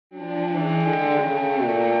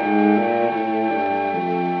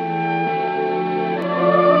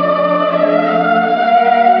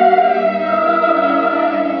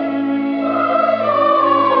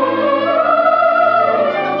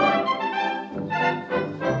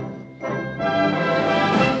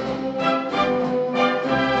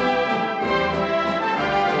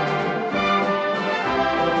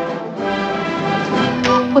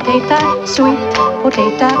potato, sweet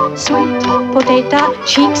potato, sweet potato,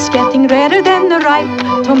 cheeks getting redder than the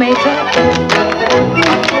ripe tomato.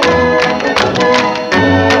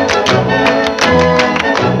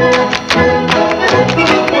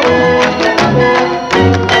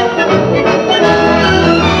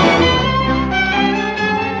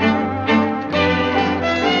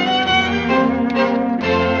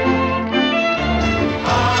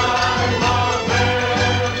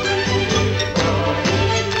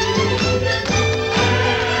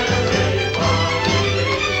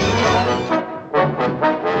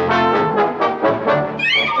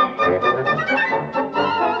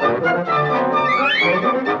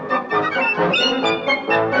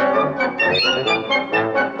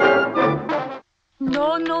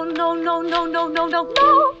 No.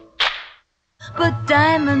 But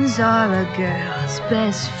diamonds are a girl's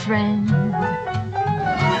best friend.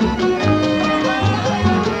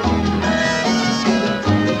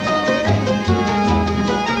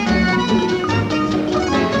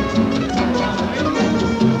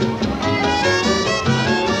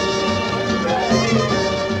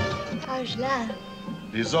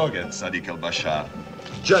 Bizoget, Sadiq al-Bashar.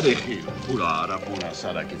 Jadikhil, Pula, Arabuna,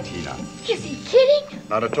 Sadakitina. Is he kidding?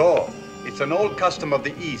 Not at all. It's an old custom of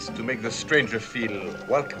the East to make the stranger feel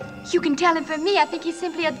welcome. You can tell him from me. I think he's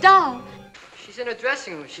simply a doll. She's in her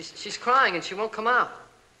dressing room. She's crying and she won't come out.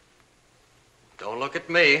 Don't look at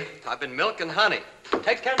me. I've been milk and honey.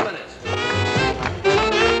 Take 10 minutes.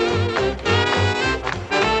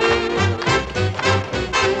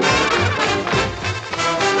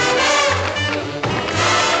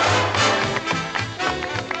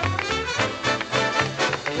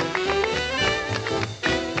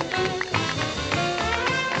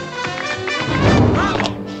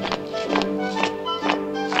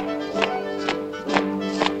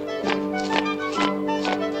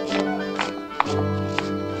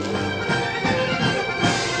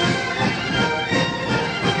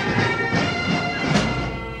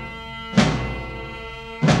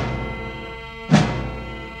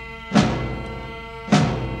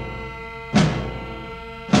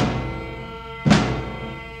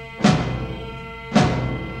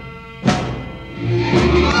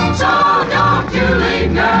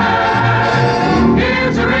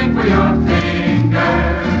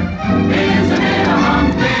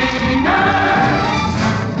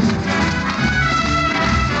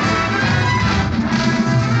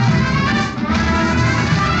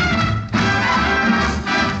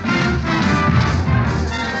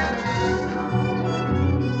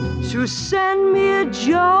 To send me a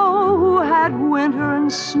Joe who had winter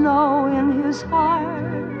and snow in his heart.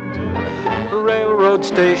 Railroad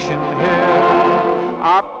station here,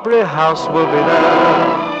 Opry House will be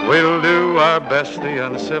there. We'll do our best, the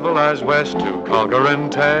uncivilized West, to conquer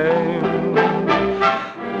and tame.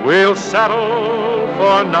 We'll settle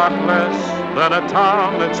for not less than a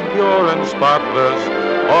town that's pure and spotless,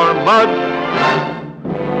 or mud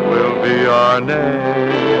will be our name.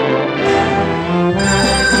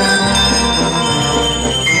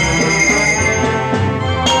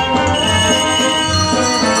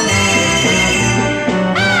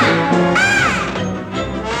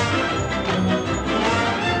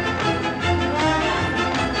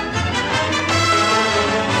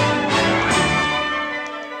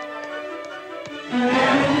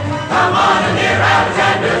 Come on, and dear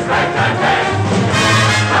Alexander's ragtime band.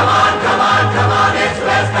 Come on, come on, come on, it's the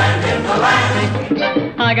best band in the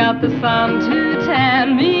land. I got the sun to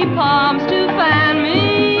tan me, palms to fan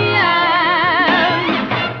me, and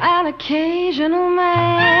an occasional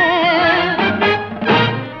man.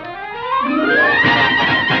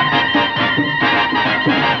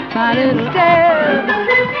 But instead,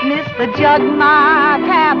 miss the jug my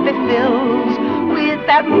cappy fills with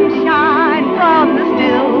that moonshine from the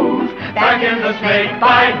stills. Back in the snake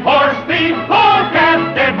bite horse thief,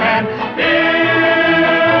 forecasted man.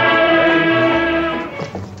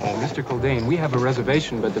 Mr. Kildane, we have a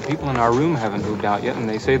reservation, but the people in our room haven't moved out yet, and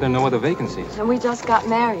they say there are no other vacancies. And we just got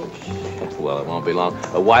married. Well, it won't be long.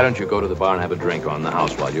 Why don't you go to the bar and have a drink on the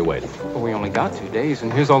house while you're waiting? Well, we only got 2 days,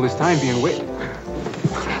 and here's all this time being waited.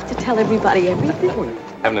 I have to tell everybody everything.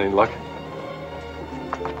 Having any luck?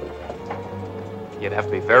 You'd have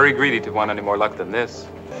to be very greedy to want any more luck than this.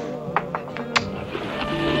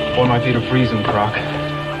 Boy, my feet are freezing, Croc.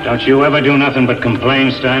 Don't you ever do nothing but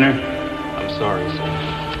complain, Steiner? I'm sorry, sir.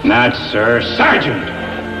 Not, sir. Sergeant!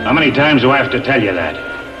 How many times do I have to tell you that?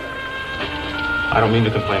 I don't mean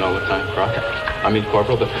to complain all the time, Croc. I mean,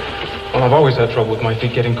 Corporal, but, well, I've always had trouble with my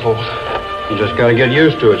feet getting cold. You just gotta get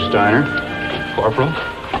used to it, Steiner. Corporal?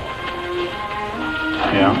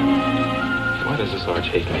 Yeah? Why does the Sarge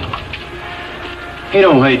hate me? He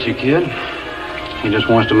don't hate you, kid. He just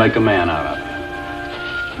wants to make a man out of you.